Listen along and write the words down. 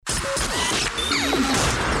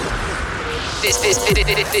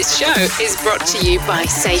This show is brought to you by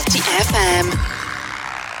Safety FM.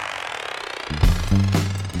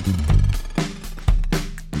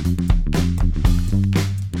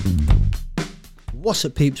 What's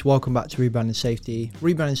up, peeps? Welcome back to Rebranding Safety.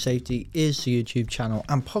 Rebranding Safety is the YouTube channel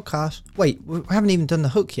and podcast. Wait, we haven't even done the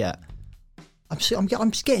hook yet. I'm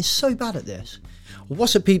just getting so bad at this.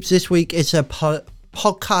 What's up, peeps? This week it's a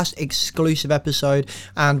podcast exclusive episode,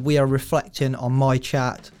 and we are reflecting on my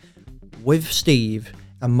chat with Steve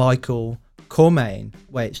and Michael Cormain.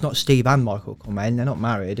 Wait, it's not Steve and Michael Cormain. They're not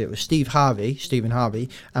married. It was Stephen Harvey,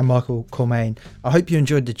 and Michael Cormain. I hope you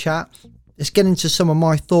enjoyed the chat. Let's get into some of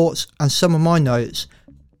my thoughts and some of my notes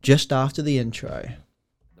just after the intro.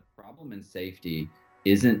 The problem in safety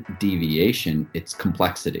isn't deviation, it's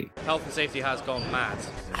complexity. Health and safety has gone mad.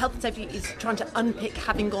 Health and safety is trying to unpick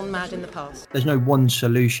having gone mad in the past. There's no one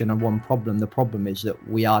solution and one problem. The problem is that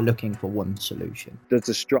we are looking for one solution. Does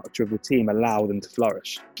the structure of the team allow them to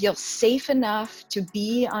flourish? Feel safe enough to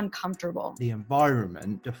be uncomfortable. The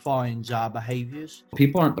environment defines our behaviours.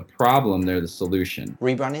 People aren't the problem, they're the solution.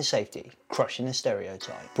 Rebranding Safety, crushing the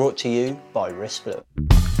stereotype. Brought to you by Risk Blue.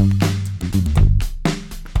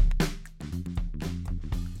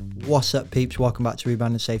 What's up, peeps? Welcome back to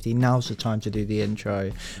Rebranding Safety. Now's the time to do the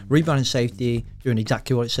intro. Rebranding Safety, doing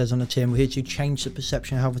exactly what it says on the tin. We're here to change the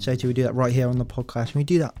perception of health and safety. We do that right here on the podcast, and we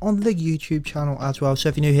do that on the YouTube channel as well. So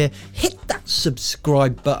if you're new here, hit that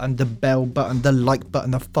subscribe button, the bell button, the like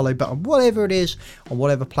button, the follow button, whatever it is, on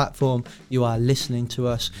whatever platform you are listening to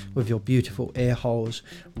us with your beautiful ear holes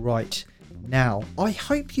right now. I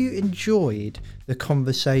hope you enjoyed the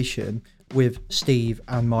conversation with Steve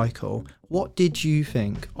and Michael. What did you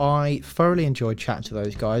think? I thoroughly enjoyed chatting to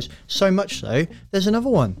those guys, so much so there's another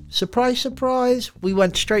one. Surprise, surprise, we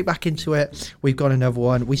went straight back into it. We've got another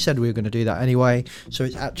one. We said we were going to do that anyway, so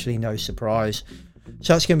it's actually no surprise.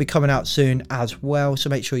 So that's going to be coming out soon as well, so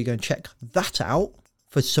make sure you go and check that out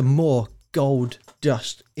for some more gold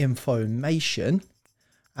dust information.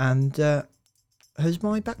 And has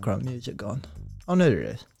my background music gone? Oh no, there it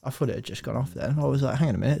is. I thought it had just gone off then. I was like, hang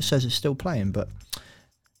on a minute, it says it's still playing, but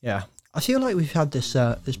yeah. I feel like we've had this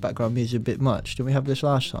this background music a bit much. Did we have this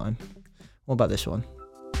last time? What about this one?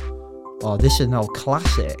 Oh, this is an old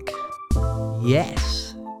classic.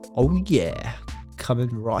 Yes. Oh yeah. Coming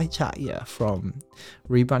right at you from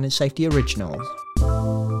Rebranding Safety Originals.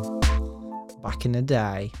 Back in the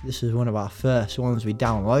day, this was one of our first ones we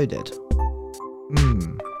downloaded.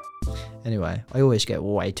 Anyway, I always get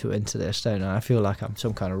way too into this, don't I? I feel like I'm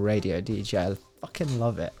some kind of radio DJ. I fucking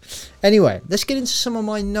love it. Anyway, let's get into some of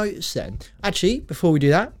my notes then. Actually, before we do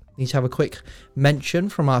that, I need to have a quick mention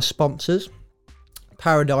from our sponsors,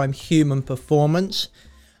 Paradigm Human Performance,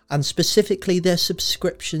 and specifically their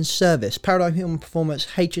subscription service. Paradigm Human Performance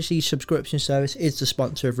HSE subscription service is the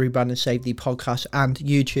sponsor of Rebranding Safety podcast and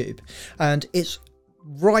YouTube. And it's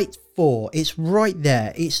right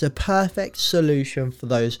there. It's the perfect solution for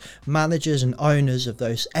those managers and owners of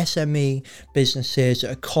those SME businesses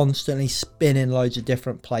that are constantly spinning loads of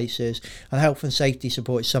different places, and health and safety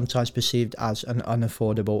support is sometimes perceived as an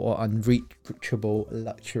unaffordable or unreachable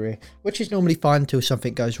luxury, which is normally fine until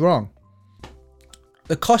something goes wrong.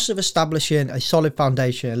 The cost of establishing a solid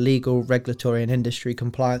foundation in legal, regulatory and industry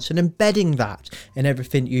compliance and embedding that in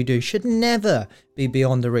everything you do should never be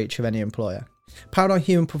beyond the reach of any employer. Paradigm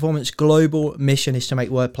Human Performance global mission is to make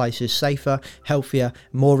workplaces safer, healthier,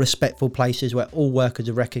 more respectful places where all workers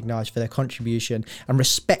are recognised for their contribution and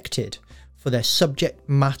respected for their subject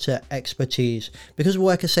matter expertise, because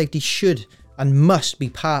worker safety should and must be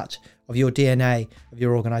part of your DNA of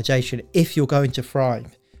your organisation if you're going to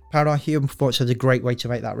thrive. Paradigm Human Performance has a great way to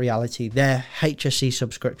make that reality. Their HSE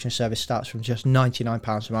subscription service starts from just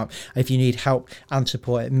 £99 a month. And if you need help and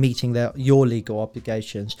support in meeting your legal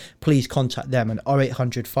obligations, please contact them at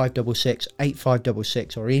 0800 566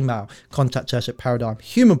 8566 or email contact us at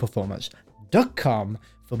paradigmhumanperformance.com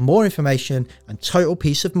for more information and total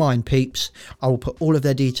peace of mind, peeps. I will put all of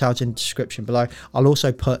their details in the description below. I'll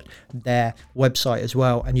also put their website as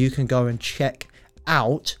well, and you can go and check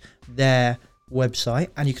out their website,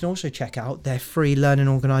 and you can also check out their free learning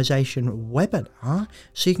organization webinar,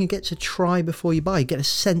 so you can get to try before you buy, get a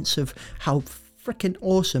sense of how freaking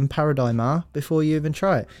awesome Paradigm are before you even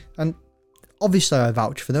try it. And obviously I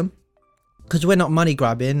vouch for them, because we're not money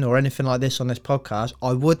grabbing or anything like this on this podcast.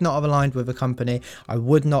 I would not have aligned with a company, I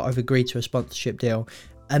would not have agreed to a sponsorship deal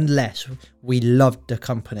unless we loved the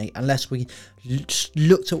company, unless we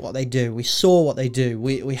looked at what they do, we saw what they do,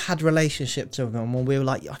 we had relationships with them, and we were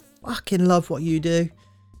like, I fucking love what you do.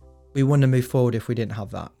 We wouldn't have moved forward if we didn't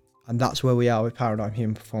have that. And that's where we are with Paradigm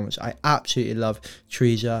Human Performance. I absolutely love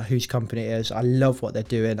Teresa, whose company it is. I love what they're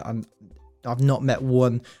doing. I've not met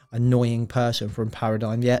one annoying person from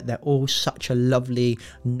Paradigm yet. They're all such a lovely,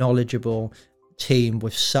 knowledgeable team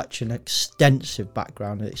with such an extensive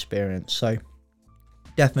background and experience. So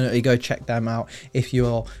definitely go check them out. If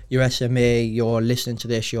you're SME, you're listening to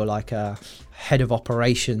this, you're like a head of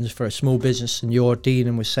operations for a small business and you're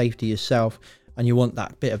dealing with safety yourself and you want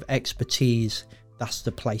that bit of expertise, that's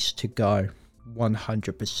the place to go,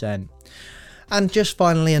 100%. And just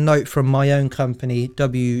finally, a note from my own company,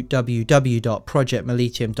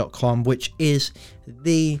 www.projectmeletium.com, which is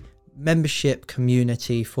the membership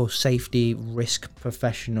community for safety risk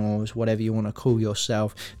professionals, whatever you want to call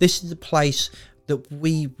yourself. This is a place that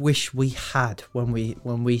we wish we had when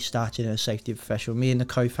we started as a safety professional. Me and the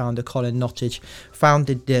co-founder Colin Nottage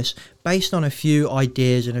founded this based on a few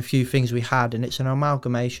ideas and a few things we had, and it's an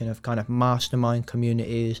amalgamation of kind of mastermind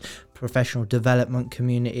communities, professional development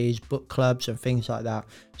communities, book clubs and things like that.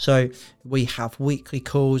 So we have weekly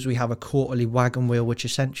calls, we have a quarterly wagon wheel, which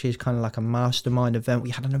essentially is kind of like a mastermind event. We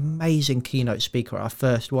had an amazing keynote speaker at our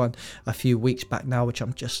first one a few weeks back now, which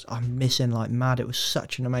I'm missing like mad. It was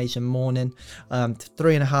such an amazing morning.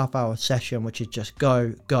 3.5 hour session, which is just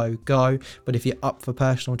go. But if you're up for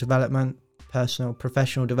professional development,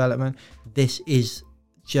 this is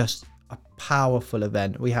just a powerful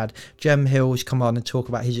event. We had Jem Hills come on and talk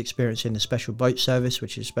about his experience in the Special Boat Service,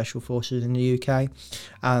 which is Special Forces in the UK,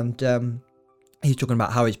 and he's talking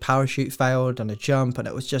about how his parachute failed on a jump, and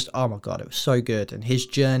it was just, oh my god, it was so good. And his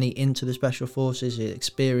journey into the Special Forces, his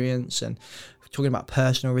experience, and talking about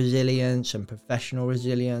personal resilience and professional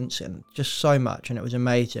resilience and just so much, and it was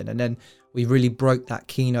amazing. And then we really broke that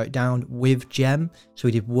keynote down with Jem. So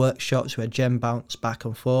we did workshops where Jem bounced back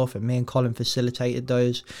and forth and me and Colin facilitated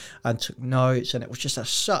those and took notes, and it was just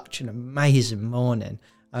such an amazing morning.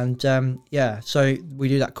 And so we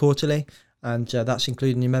do that quarterly, and that's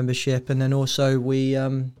including your membership. And then also we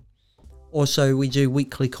do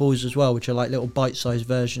weekly calls as well, which are like little bite-sized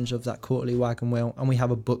versions of that quarterly wagon wheel, and we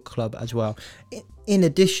have a book club as well, in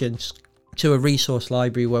addition to a resource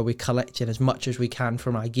library where we're collecting as much as we can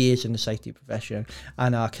from our years in the safety profession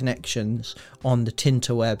and our connections on the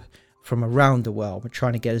Tinterweb from around the world. We're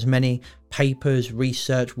trying to get as many papers,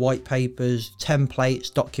 research, white papers,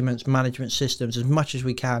 templates, documents, management systems, as much as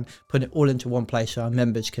we can, put it all into one place so our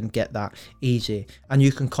members can get that easy. And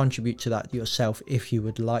you can contribute to that yourself if you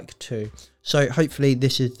would like to. So hopefully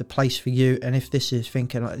this is the place for you. And if this is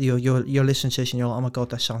thinking like you're listening to this and you're like, oh my god,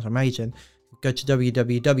 that sounds amazing, go to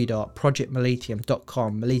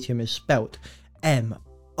www.projectmeletium.com. Meletium is spelt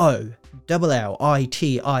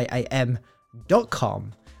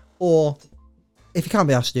MOLLITIAM.com. Or if you can't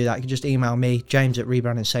be asked to do that, you can just email me,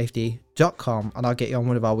 james@rebrandingsafety.com, and I'll get you on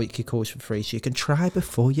one of our weekly calls for free, so you can try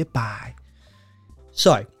before you buy.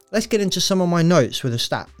 So let's get into some of my notes with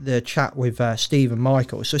the chat with Steve and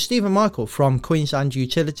Michael. So Steve and Michael from Queensland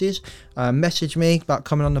Utilities messaged me about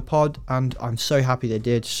coming on the pod, and I'm so happy they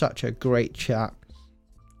did. Such a great chat.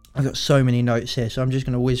 I've got so many notes here, so I'm just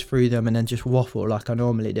going to whiz through them and then just waffle like I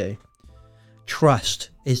normally do.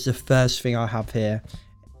 Trust is the first thing I have here.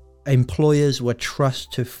 Employers were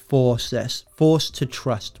forced to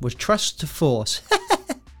trust.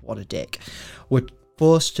 What a dick. Were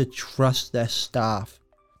forced to trust their staff.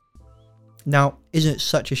 Now, isn't it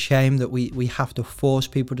such a shame that we have to force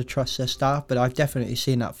people to trust their staff? But I've definitely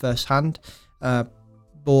seen that firsthand.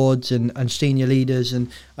 Boards and senior leaders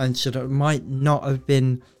and sort of might not have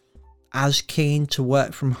been as keen to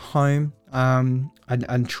work from home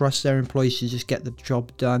and trust their employees to just get the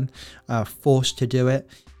job done, forced to do it.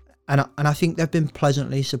 And I think they've been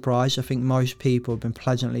pleasantly surprised. I think most people have been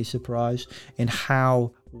pleasantly surprised in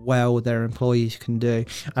how well their employees can do.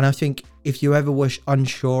 And I think if you ever was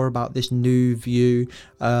unsure about this new view,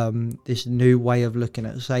 this new way of looking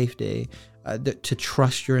at safety, to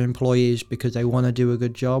trust your employees because they want to do a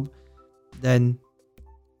good job, then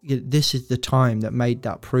this is the time that made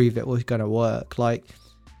that prove it was going to work. Like,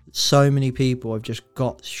 so many people have just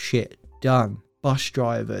got shit done. Bus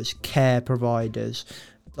drivers, care providers,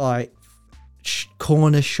 like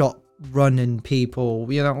corner shop running people,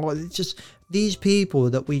 it's just these people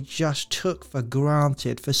that we just took for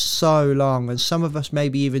granted for so long, and some of us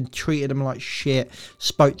maybe even treated them like shit,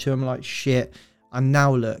 spoke to them like shit, and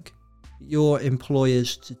now look, your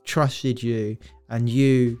employers trusted you and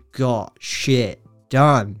you got shit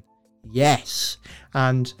done. Yes.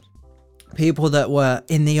 And people that were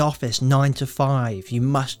in the office 9 to 5, you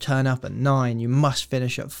must turn up at 9, you must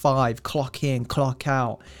finish at 5, clock in, clock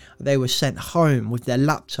out. They were sent home with their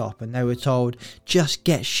laptop and they were told, just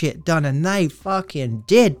get shit done. And they fucking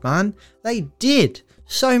did, man. They did.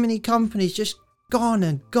 So many companies just gone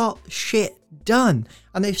and got shit done,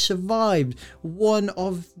 and they've survived one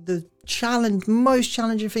of the most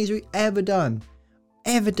challenging things we've ever done.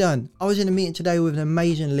 I was in a meeting today with an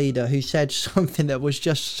amazing leader who said something that was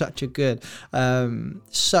just such a good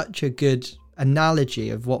analogy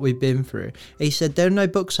of what we've been through. He said there are no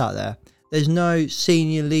books out there. There's no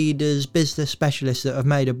senior leaders, business specialists that have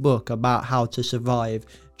made a book about how to survive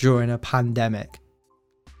during a pandemic.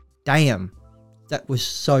 Damn, that was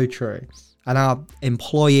so true. And our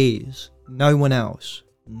employees, no one else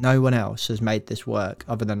has made this work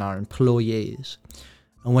other than our employees.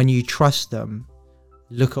 And when you trust them,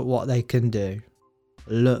 look at what they can do.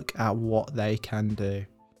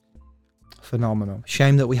 Phenomenal.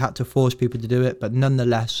 Shame that we had to force people to do it, but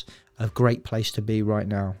nonetheless, a great place to be right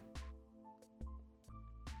now.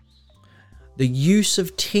 The use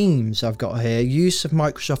of Teams I've got here, use of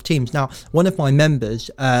Microsoft Teams. Now, one of my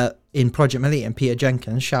members in Project Melita, Peter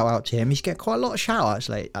Jenkins, shout out to him. He's getting quite a lot of shout outs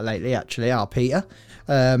lately, actually, our Peter.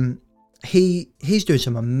 He's doing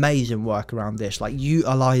some amazing work around this, like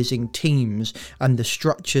utilizing Teams and the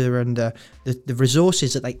structure and the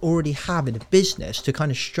resources that they already have in a business to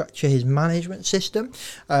kind of structure his management system,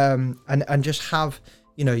 and just have,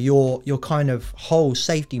 you know, your kind of whole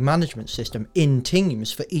safety management system in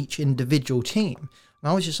Teams for each individual team. And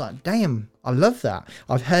I was just like, damn, I love that.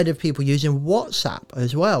 I've heard of people using WhatsApp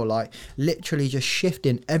as well, like literally just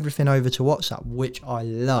shifting everything over to WhatsApp, which I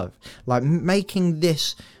love. Like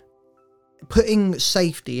putting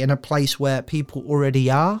safety in a place where people already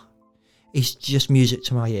are is just music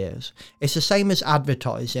to my ears. It's the same as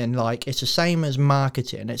advertising, like it's the same as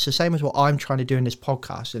marketing. It's the same as what I'm trying to do in this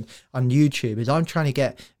podcast and on YouTube, is I'm trying to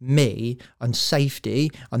get me and safety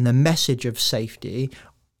and the message of safety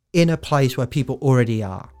in a place where people already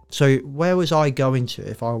are. So where was I going to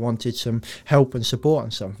if I wanted some help and support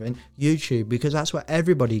on something? YouTube, because that's where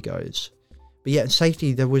everybody goes. But yet in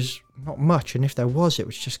safety, there was not much. And if there was, it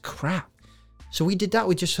was just crap. So we did that.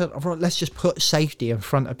 We just said, let's just put safety in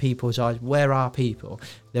front of people's eyes. Where are people?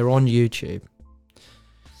 They're on YouTube.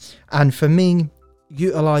 And for me,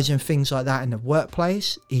 utilizing things like that in the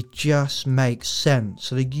workplace, it just makes sense.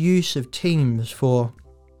 So the use of Teams for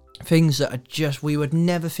things that are just we would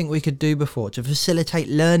never think we could do before, to facilitate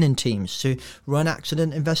learning teams, to run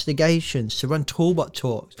accident investigations, to run toolbox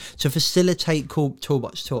talks, to facilitate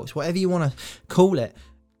toolbox talks, whatever you want to call it.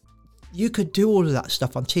 You could do all of that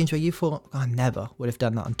stuff on Teams where you thought, I never would have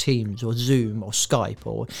done that on Teams or Zoom or Skype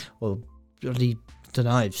or bloody, don't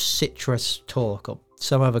know, Citrus Talk or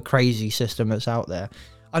some other crazy system that's out there.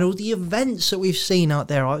 And all the events that we've seen out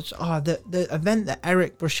there, the event that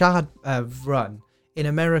Eric Brashad run in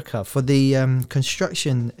America for the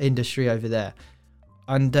construction industry over there,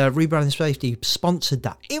 and Rebranding Safety sponsored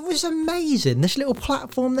that. It was amazing. This little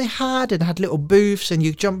platform they had, and had little booths, and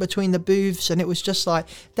you jump between the booths, and it was just like,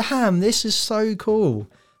 damn, this is so cool.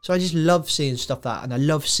 So I just love seeing stuff like that, and I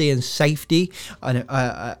love seeing safety, and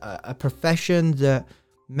a profession that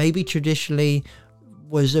maybe traditionally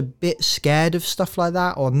was a bit scared of stuff like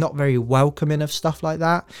that, or not very welcoming of stuff like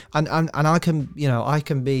that. And I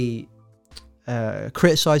can be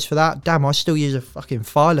criticized for that. Damn, I still use a fucking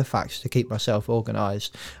Filofax to keep myself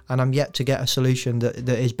organized, and I'm yet to get a solution that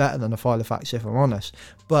is better than a Filofax, if I'm honest.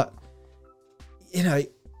 But you know,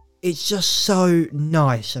 it's just so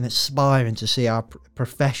nice and inspiring to see our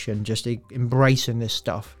profession just embracing this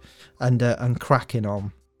stuff and cracking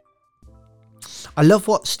on. I love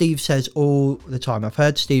what Steve says all the time. I've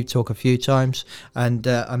heard Steve talk a few times, and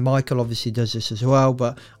Michael obviously does this as well,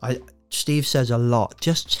 but Steve says a lot,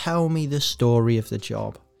 just tell me the story of the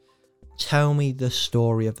job. Tell me the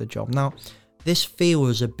story of the job. Now, this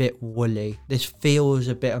feels a bit woolly. This feels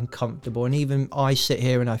a bit uncomfortable. And even I sit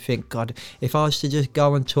here and I think, God, if I was to just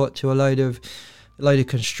go and talk to a load of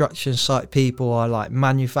construction site people or like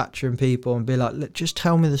manufacturing people and be like, look, just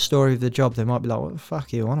tell me the story of the job, they might be like, what the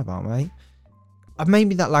fuck are you on about, mate?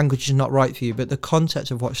 Maybe that language is not right for you, but the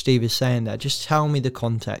context of what Steve is saying there, just tell me the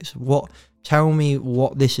context. Tell me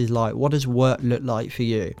what this is like. What does work look like for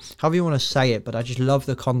you? However you want to say it, but I just love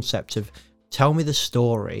the concept of tell me the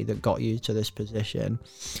story that got you to this position.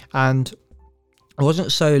 And it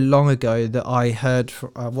wasn't so long ago that I heard,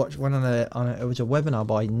 watched one it was a webinar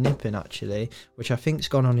by Nippon actually, which I think's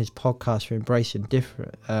gone on his podcast for Embracing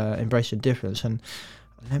Difference. And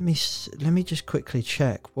let me just quickly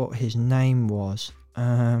check what his name was.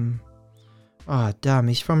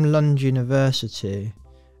 He's from Lund University.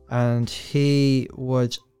 And he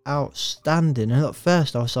was outstanding. And at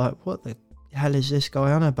first I was like, what the hell is this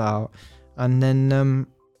guy on about? And then,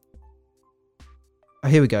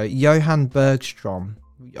 here we go. Johan Bergstrom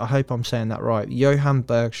I hope I'm saying that right. Johan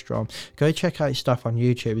Bergstrom. Go check out his stuff on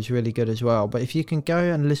YouTube. It's really good as well. But if you can go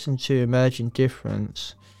and listen to Emerging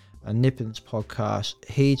Difference and Nippin's podcast,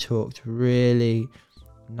 he talked really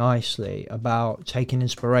nicely about taking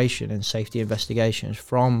inspiration in safety investigations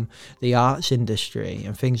from the arts industry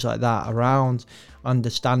and things like that around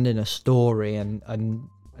understanding a story and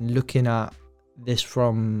looking at this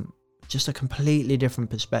from just a completely different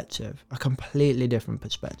perspective.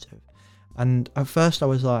 And at first I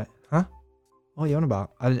was like, huh? What are you on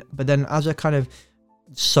about? But then as I kind of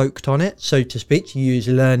soaked on it, so to speak, to use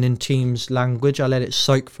Learning Teams language, I let it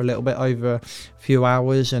soak for a little bit over a few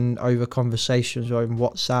hours and over conversations over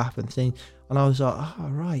WhatsApp and things. And I was like, oh,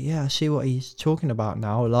 right, yeah, I see what he's talking about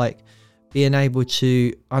now. Like being able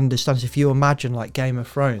to understand. So if you imagine like Game of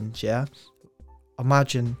Thrones, yeah,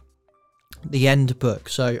 imagine the end book.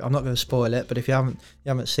 So I'm not going to spoil it, but if you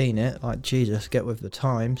haven't seen it, like Jesus, get with the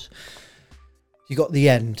times. You got the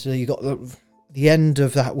end. So you got the end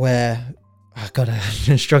of that where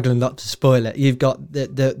I'm struggling not to spoil it. You've got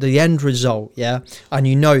the end result, yeah, and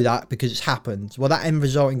you know that because it's happened. Well, that end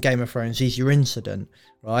result in Game of Thrones is your incident,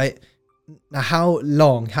 right? Now, how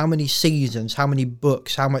long, how many seasons, how many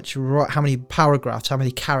books, how many paragraphs, how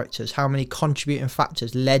many characters, how many contributing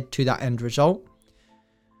factors led to that end result?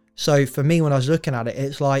 So for me, when I was looking at it,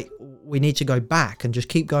 it's like we need to go back and just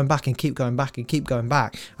keep going back and keep going back and keep going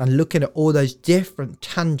back and looking at all those different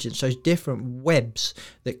tangents, those different webs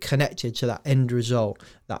that connected to that end result,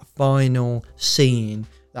 that final scene,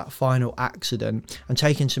 that final accident, and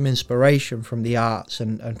taking some inspiration from the arts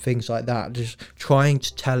and things like that, just trying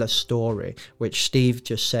to tell a story, which Steve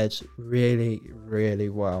just says really, really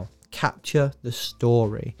well. Capture the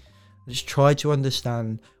story. Just try to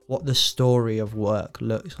understand what the story of work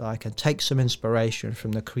looks like and take some inspiration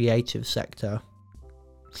from the creative sector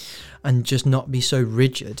and just not be so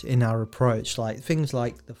rigid in our approach. Like things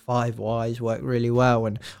like the 5 whys work really well,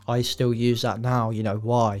 and I still use that now. You know,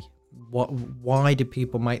 why do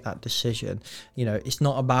people make that decision? You know, it's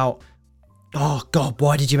not about, oh God,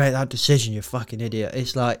 why did you make that decision, you fucking idiot?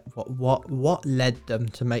 It's like, what led them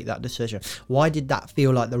to make that decision? Why did that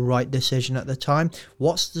feel like the right decision at the time?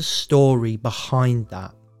 What's the story behind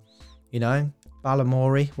that? You know,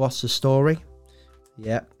 Balamori, what's the story?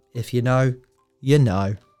 Yeah, if you know, you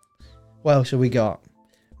know. What else have we got?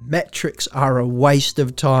 Metrics are a waste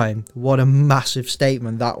of time. What a massive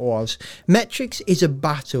statement that was. Metrics is a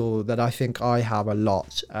battle that I think I have a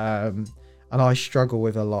lot, and I struggle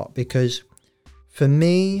with a lot, because for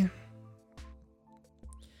me,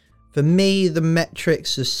 the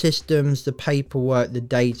metrics, the systems, the paperwork, the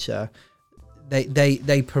data,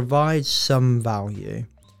 they provide some value.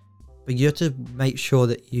 But you have to make sure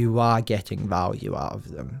that you are getting value out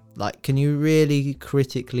of them. Like, can you really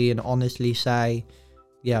critically and honestly say,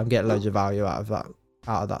 yeah, I'm getting loads of value out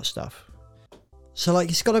of that stuff? So like,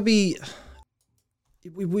 it's got to be,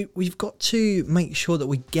 we've got to make sure that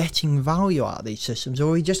we're getting value out of these systems, or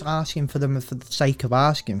are we just asking for them for the sake of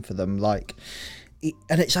asking for them? Like,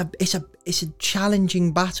 and it's a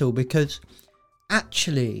challenging battle, because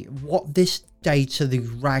actually what this data, the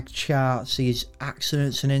RAG charts, these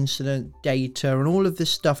accidents and incident data and all of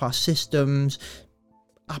this stuff, our systems,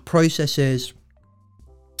 our processes,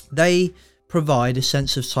 they provide a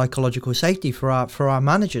sense of psychological safety for our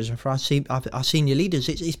managers and for our senior leaders.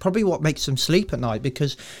 It's probably what makes them sleep at night,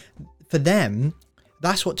 because for them,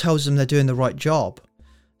 that's what tells them they're doing the right job.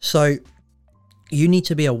 So you need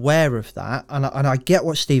to be aware of that. And I get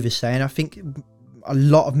what Steve is saying. I think a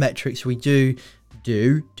lot of metrics we do,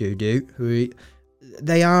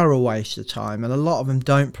 they are a waste of time, and a lot of them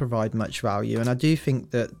don't provide much value. And I do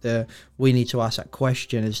think that we need to ask that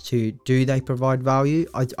question as to, do they provide value?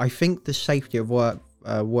 I think the safety of work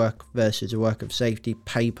versus a work of safety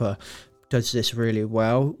paper does this really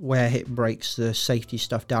well, where it breaks the safety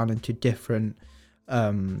stuff down into different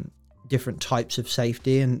types of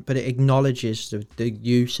safety, but it acknowledges the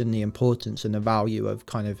use and the importance and the value of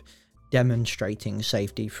kind of demonstrating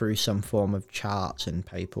safety through some form of charts and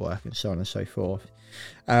paperwork and so on and so forth.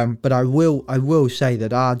 But I will say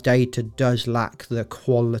that our data does lack the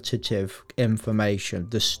qualitative information,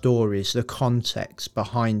 the stories, the context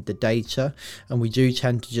behind the data, and we do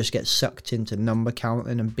tend to just get sucked into number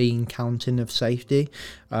counting and bean counting of safety.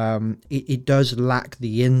 It does lack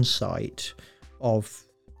the insight of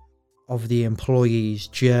the employee's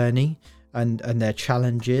journey and their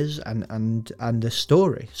challenges and the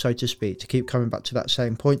story, so to speak, to keep coming back to that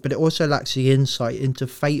same point. But it also lacks the insight into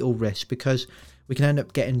fatal risk, because we can end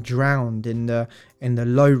up getting drowned in the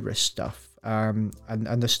low risk stuff, and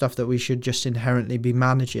the stuff that we should just inherently be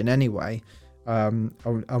managing anyway.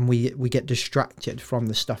 and we get distracted from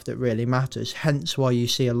the stuff that really matters. Hence why you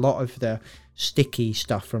see a lot of the sticky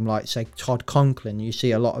stuff from, like, say, Todd Conklin. You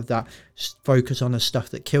see a lot of that focus on the stuff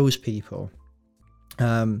that kills people,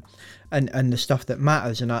 and the stuff that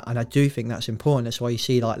matters, and I do think that's important. That's why you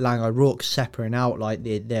see, like, Lang O'Rourke separating out, like,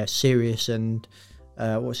 their serious and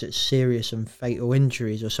serious and fatal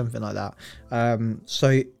injuries or something like that.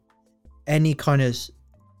 So any kind of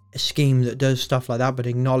scheme that does stuff like that but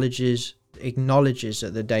acknowledges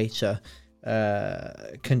that the data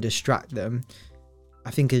can distract them,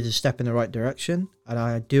 I think is a step in the right direction. And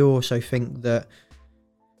I do also think that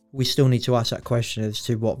we still need to ask that question as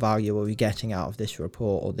to what value are we getting out of this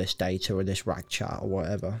report or this data or this RAG chat or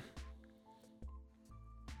whatever.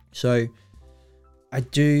 So I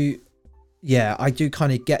do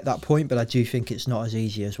kind of get that point, but I do think it's not as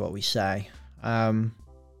easy as what we say. I've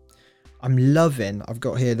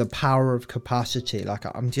got here the power of capacity. Like,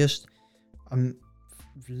 I'm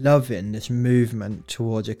loving this movement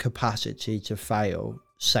towards a capacity to fail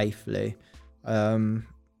safely. For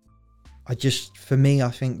me, I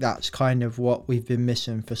think that's kind of what we've been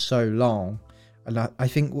missing for so long. And I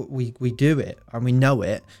think we do it and we know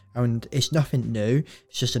it, and it's nothing new.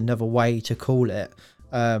 It's just another way to call it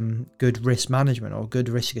good risk management or good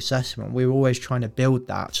risk assessment. We're always trying to build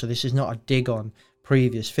that. So this is not a dig on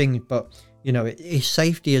previous things, but you know, it's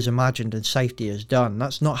safety as imagined and safety as done.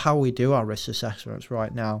 That's not how we do our risk assessments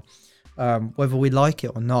right now. Whether we like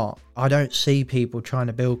it or not, I don't see people trying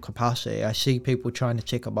to build capacity. I see people trying to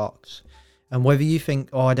tick a box. And whether you think,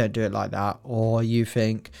 oh, I don't do it like that, or you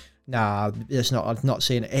think, nah, I've not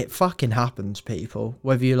seen it. It fucking happens, people,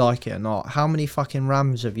 whether you like it or not. How many fucking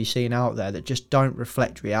RAMs have you seen out there that just don't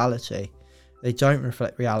reflect reality? They don't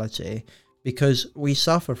reflect reality because we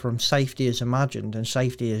suffer from safety as imagined and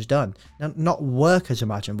safety as done. Now, not work as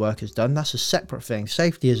imagined, work as done. That's a separate thing.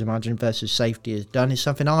 Safety as imagined versus safety as done is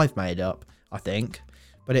something I've made up, I think.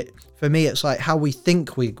 But for me, it's like how we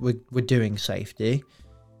think we're doing safety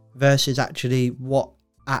versus actually what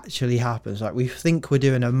actually happens. Like, we think we're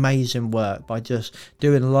doing amazing work by just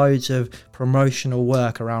doing loads of promotional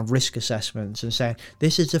work around risk assessments and saying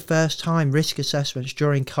this is the first time risk assessments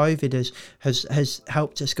during COVID has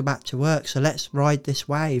helped us go back to work, so let's ride this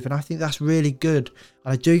wave. And I think that's really good,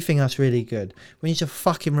 and I do think that's really good. We need to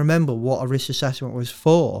fucking remember what a risk assessment was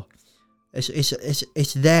for.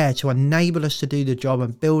 It's there to enable us to do the job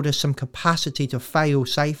and build us some capacity to fail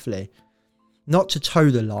safely, not to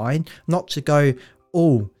toe the line, not to go,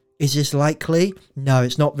 oh, is this likely? No,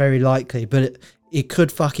 it's not very likely, but it could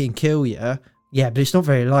fucking kill you. Yeah, but it's not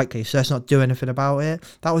very likely, so let's not do anything about it.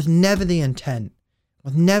 That was never the intent.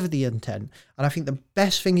 And I think the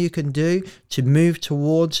best thing you can do to move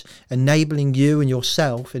towards enabling you and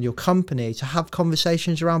yourself and your company to have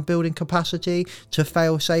conversations around building capacity to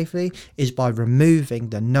fail safely is by removing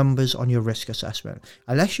the numbers on your risk assessment.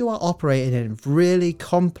 Unless you are operating in really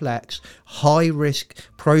complex, high-risk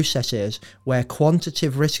processes where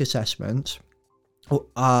quantitative risk assessments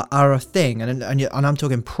are a thing, and I'm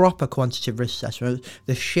talking proper quantitative risk assessment,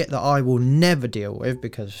 the shit that I will never deal with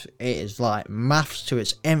because it is like maths to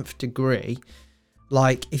its nth degree.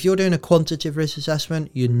 Like, if you're doing a quantitative risk assessment,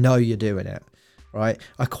 you know you're doing it, right?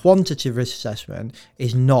 A quantitative risk assessment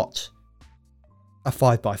is not a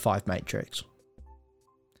 5x5 matrix.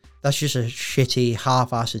 That's just a shitty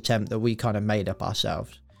half-ass attempt that we kind of made up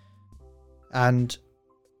ourselves. And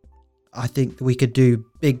I think we could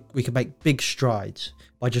make big strides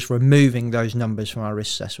by just removing those numbers from our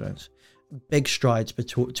risk assessments. Big strides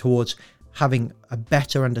towards having a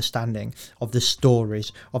better understanding of the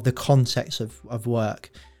stories, of the context of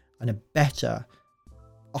work, and a better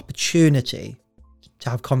opportunity to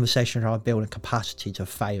have conversations around building capacity to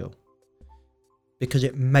fail. Because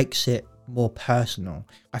it makes it more personal.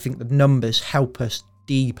 I think the numbers help us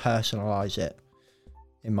depersonalize it,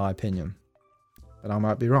 in my opinion. But I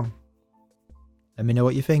might be wrong. Let me know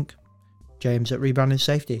what you think. James at Rebound and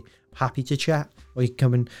Safety. Happy to chat. Or you can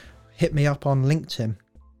come and hit me up on LinkedIn.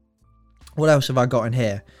 What else have I got in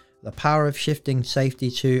here? The power of shifting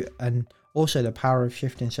safety to, and also the power of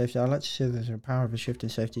shifting safety. I'd like to say there's a power of shifting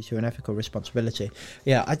safety to an ethical responsibility.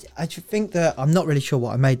 Yeah, I think that I'm not really sure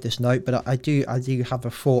what I made this note, but I do have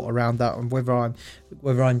a thought around that, and whether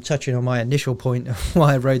I'm touching on my initial point of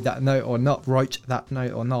why I wrote that note or not,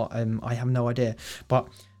 I have no idea. But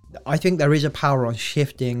I think there is a power on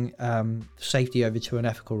shifting safety over to an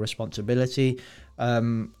ethical responsibility.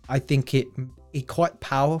 I think it's quite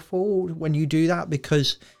powerful when you do that,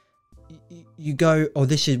 because you go, oh,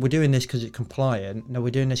 we're doing this because it's compliant. No, we're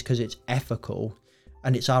doing this because it's ethical,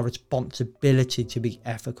 and it's our responsibility to be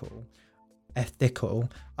ethical.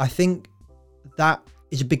 I think that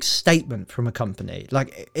is a big statement from a company.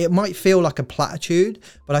 Like, it might feel like a platitude,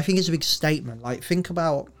 but I think it's a big statement. Like, think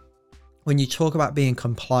about when you talk about being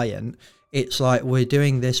compliant, it's like we're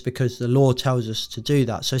doing this because the law tells us to do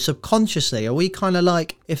that. So subconsciously, are we kind of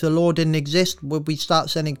like, if the law didn't exist, would we start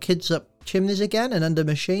sending kids up chimneys again and under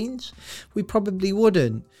machines? We probably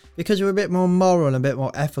wouldn't, because we're a bit more moral and a bit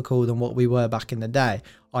more ethical than what we were back in the day,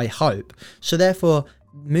 I hope. So therefore,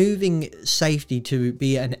 moving safety to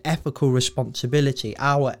be an ethical responsibility,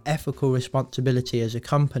 our ethical responsibility as a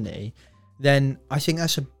company, then I think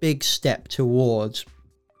that's a big step towards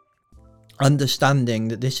understanding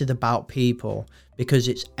that this is about people, because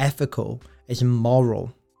it's ethical, it's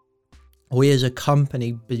moral. We as a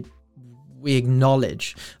company, we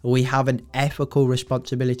acknowledge we have an ethical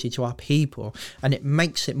responsibility to our people, and it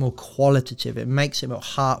makes it more qualitative, it makes it more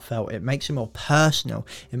heartfelt, it makes it more personal,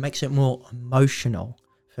 it makes it more emotional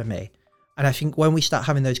for me. And I think when we start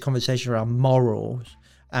having those conversations around morals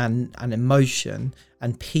and emotion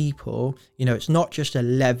and people, you know, it's not just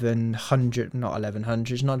 1100,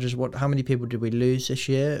 it's not just how many people did we lose this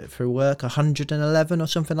year through work, 111 or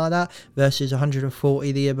something like that, versus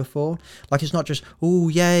 140 the year before. Like, it's not just, oh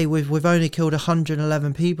yay, we've only killed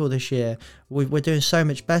 111 people this year, we're doing so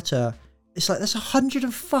much better. It's like, that's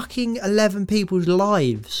 111 people's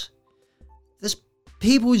lives. There's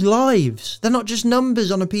people's lives. They're not just numbers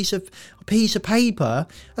on a piece of paper.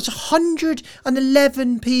 That's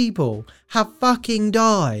 111 people have fucking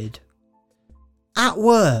died at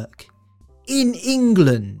work in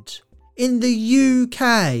England, in the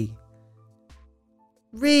UK.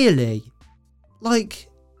 Really? Like,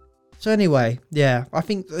 so anyway, yeah, I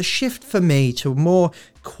think the shift for me to more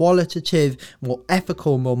qualitative, more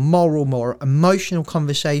ethical, more moral, more emotional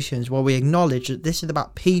conversations where we acknowledge that this is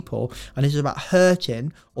about people and this is about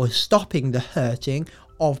hurting or stopping the hurting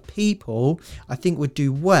of people, I think would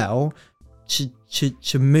do well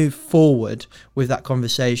to move forward with that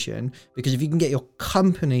conversation. Because if you can get your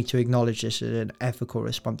company to acknowledge this as an ethical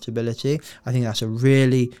responsibility, I think that's a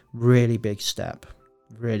really, really big step.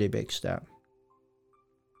 Really big step.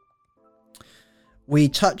 We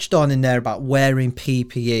touched on in there about wearing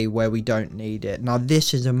PPE where we don't need it. Now,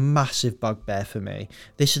 this is a massive bugbear for me.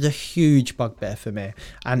 This is a huge bugbear for me.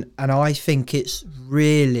 And I think it's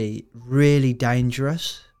really, really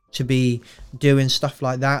dangerous to be doing stuff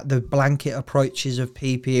like that. The blanket approaches of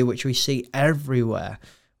PPE, which we see everywhere.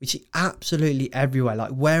 We see absolutely everywhere.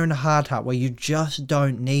 Like wearing a hard hat where you just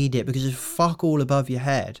don't need it because there's fuck all above your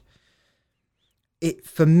head. It,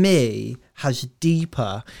 for me, has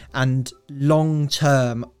deeper and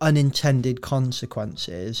long-term unintended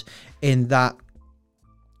consequences in that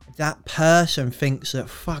person thinks that,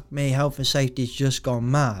 fuck me, health and safety's just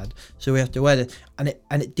gone mad, so we have to wear it. And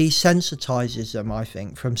it desensitizes them, I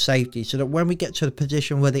think, from safety, so that when we get to the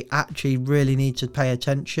position where they actually really need to pay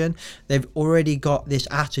attention, they've already got this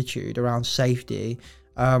attitude around safety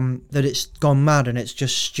that it's gone mad and it's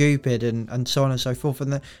just stupid and so on and so forth.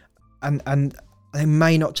 And they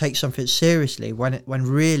may not take something seriously when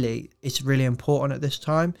really it's really important at this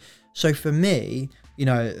time. So for me, you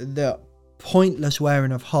know, the pointless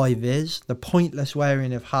wearing of high vis, the pointless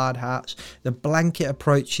wearing of hard hats, the blanket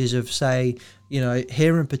approaches of, say, you know,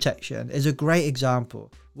 hearing protection is a great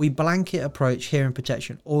example. We blanket approach hearing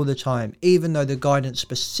protection all the time, even though the guidance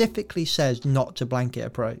specifically says not to blanket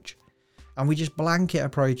approach. And we just blanket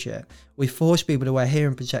approach it. We force people to wear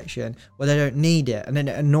hearing protection where they don't need it, and then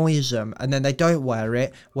it annoys them, and then they don't wear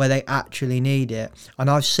it where they actually need it. And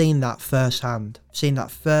I've seen that firsthand.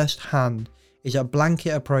 Is a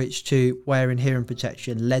blanket approach to wearing hearing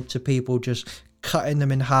protection led to people just cutting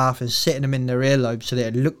them in half and sitting them in their earlobes so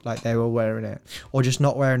that it looked like they were wearing it, or just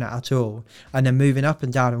not wearing it at all, and then moving up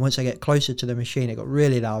and down, and once they get closer to the machine it got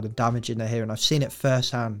really loud and damaging their hearing. I've seen it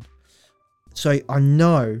firsthand. So I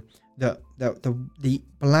know that the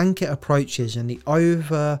blanket approaches and the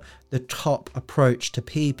over the top approach to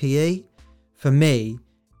PPE, for me,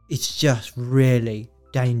 it's just really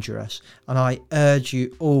dangerous. And I urge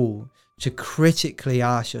you all to critically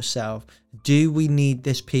ask yourself, do we need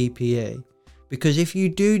this PPE? Because if you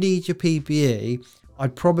do need your PPE,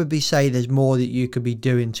 I'd probably say there's more that you could be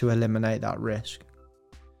doing to eliminate that risk.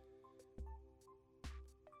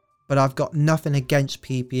 But I've got nothing against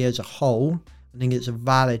PPE as a whole. I think it's a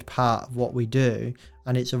valid part of what we do,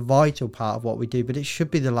 and it's a vital part of what we do, but it should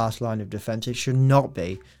be the last line of defense. It should not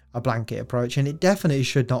be a blanket approach, and it definitely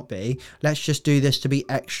should not be, let's just do this to be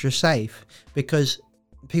extra safe, because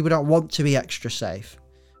people don't want to be extra safe.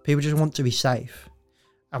 People just want to be safe.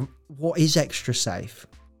 And what is extra safe?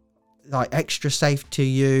 Like, extra safe to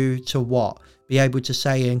you, to what? Be able to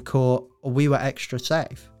say in court, oh, we were extra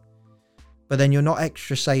safe. But then you're not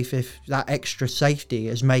extra safe if that extra safety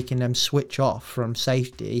is making them switch off from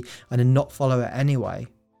safety and then not follow it anyway,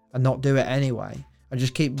 and not do it anyway, and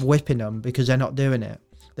just keep whipping them because they're not doing it.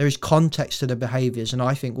 There is context to the behaviours, and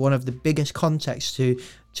I think one of the biggest contexts to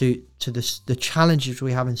the challenges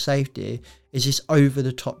we have in safety is this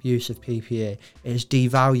over-the-top use of PPE. It is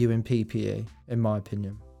devaluing PPE, in my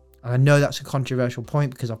opinion. And I know that's a controversial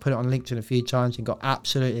point because I put it on LinkedIn a few times and got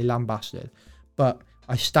absolutely lambasted. But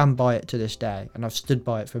I stand by it to this day, and I've stood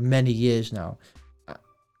by it for many years now.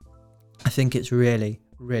 I think it's really,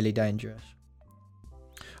 really dangerous.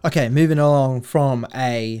 Okay, moving along from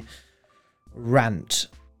a rant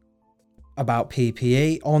about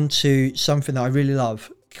PPE onto something that I really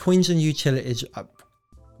love. Queensland Utilities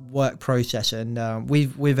work process, and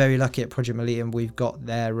we're very lucky at Project Millennium. We've got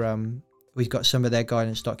some of their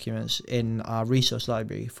guidance documents in our resource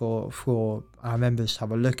library for our members to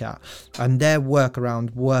have a look at, and their work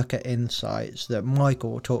around worker insights that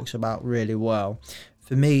Michael talks about really well.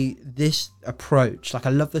 For me, this approach, like, I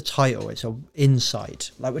love the title, it's an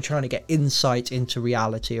insight, like we're trying to get insight into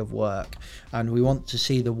reality of work, and we want to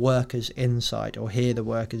see the worker's insight or hear the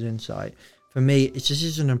worker's insight. For me, this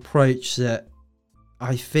is an approach that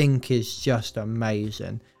I think is just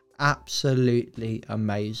amazing, absolutely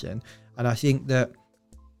amazing. And I think that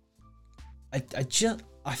I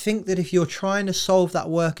think that if you're trying to solve that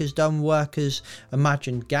workers done, workers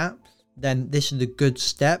imagined gap, then this is a good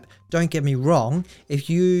step. Don't get me wrong, if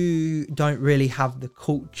you don't really have the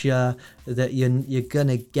culture that you're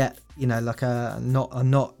gonna get, you know, like a not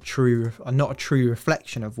a true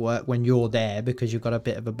reflection of work when you're there because you've got a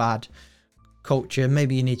bit of a bad culture,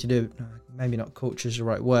 maybe you need to do, maybe not culture is the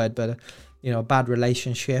right word, but you know, a bad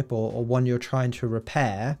relationship or one you're trying to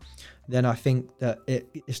repair, then I think that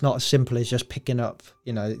it's not as simple as just picking up,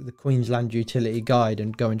 you know, the Queensland Utility Guide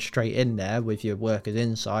and going straight in there with your workers'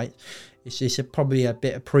 insight. It's probably a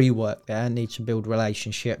bit of pre-work there. Need to build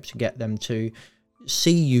relationships to get them to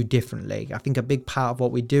see you differently. I think a big part of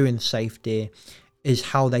what we do in safety is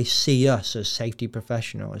how they see us as safety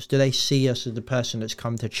professionals. Do they see us as the person that's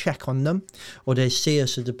come to check on them, or do they see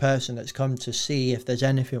us as the person that's come to see if there's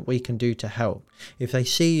anything we can do to help? If they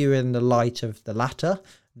see you in the light of the latter,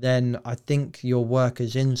 then I think your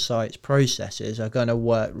workers' insights processes are going to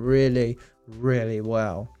work really, really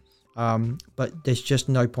well. But there's just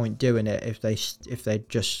no point doing it if they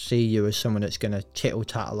just see you as someone that's going to tittle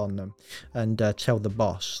tattle on them and tell the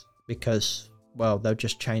boss, because, well, they'll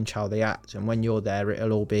just change how they act, and when you're there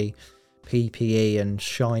it'll all be PPE and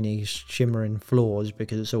shiny shimmering floors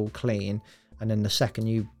because it's all clean, and then the second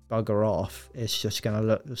you bugger off it's just going to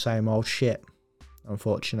look the same old shit,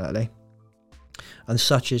 unfortunately. And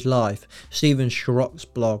such is life. Stephen Schrock's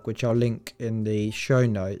blog, which I'll link in the show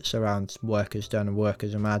notes, around workers done and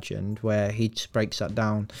workers imagined, where he breaks that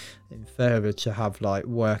down further to have like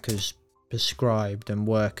workers prescribed and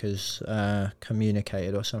workers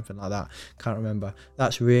communicated or something like that. Can't remember.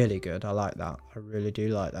 That's really good. I like that. I really do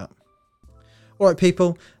like that. Alright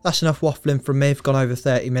people, that's enough waffling from me. I've gone over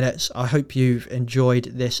 30 minutes. I hope you've enjoyed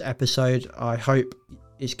this episode. I hope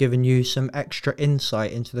it's given you some extra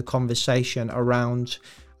insight into the conversation around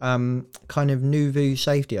kind of Nuvu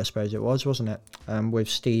safety, I suppose it was, wasn't it? With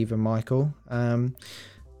Steve and Michael. Yeah,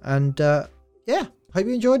 hope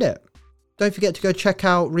you enjoyed it. Don't forget to go check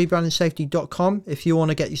out rebrandingsafety.com if you want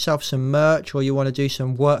to get yourself some merch or you want to do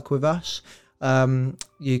some work with us.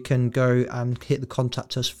 You can go and hit the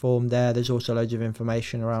contact us form there. There's also loads of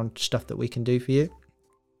information around stuff that we can do for you.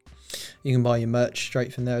 You can buy your merch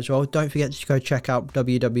straight from there as well. Don't forget to go check out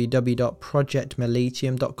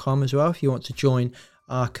www.projectmillennium.com as well if you want to join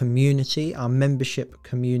our community, our membership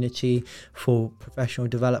community for professional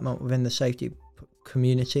development within the safety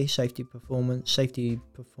community, safety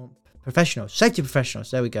professionals.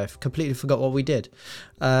 There we go. Completely forgot what we did.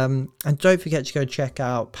 And don't forget to go check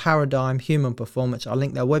out Paradigm Human Performance. I'll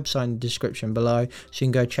link their website in the description below so you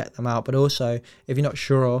can go check them out. But also, if you're not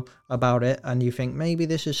sure about it and you think maybe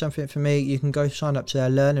this is something for me, you can go sign up to their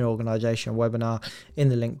learning organization webinar in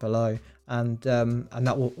the link below, and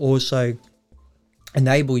that will also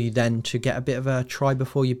enable you then to get a bit of a try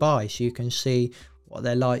before you buy, so you can see what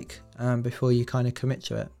they're like before you kind of commit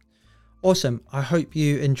to it. Awesome. I hope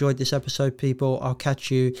you enjoyed this episode, people. I'll catch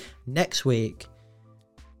you next week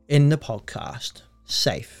in the podcast.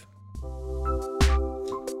 Safe.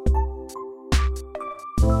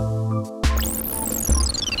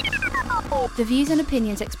 The views and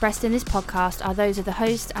opinions expressed in this podcast are those of the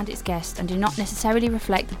host and its guests and do not necessarily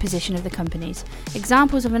reflect the position of the companies.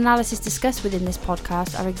 Examples of analysis discussed within this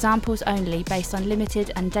podcast are examples only based on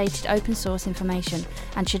limited and dated open source information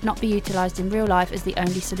and should not be utilised in real life as the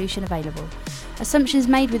only solution available. Assumptions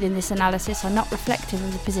made within this analysis are not reflective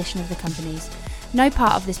of the position of the companies. No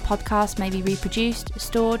part of this podcast may be reproduced,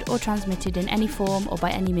 stored or transmitted in any form or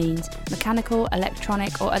by any means, mechanical,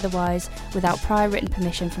 electronic or otherwise, without prior written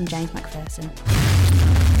permission from James Macpherson.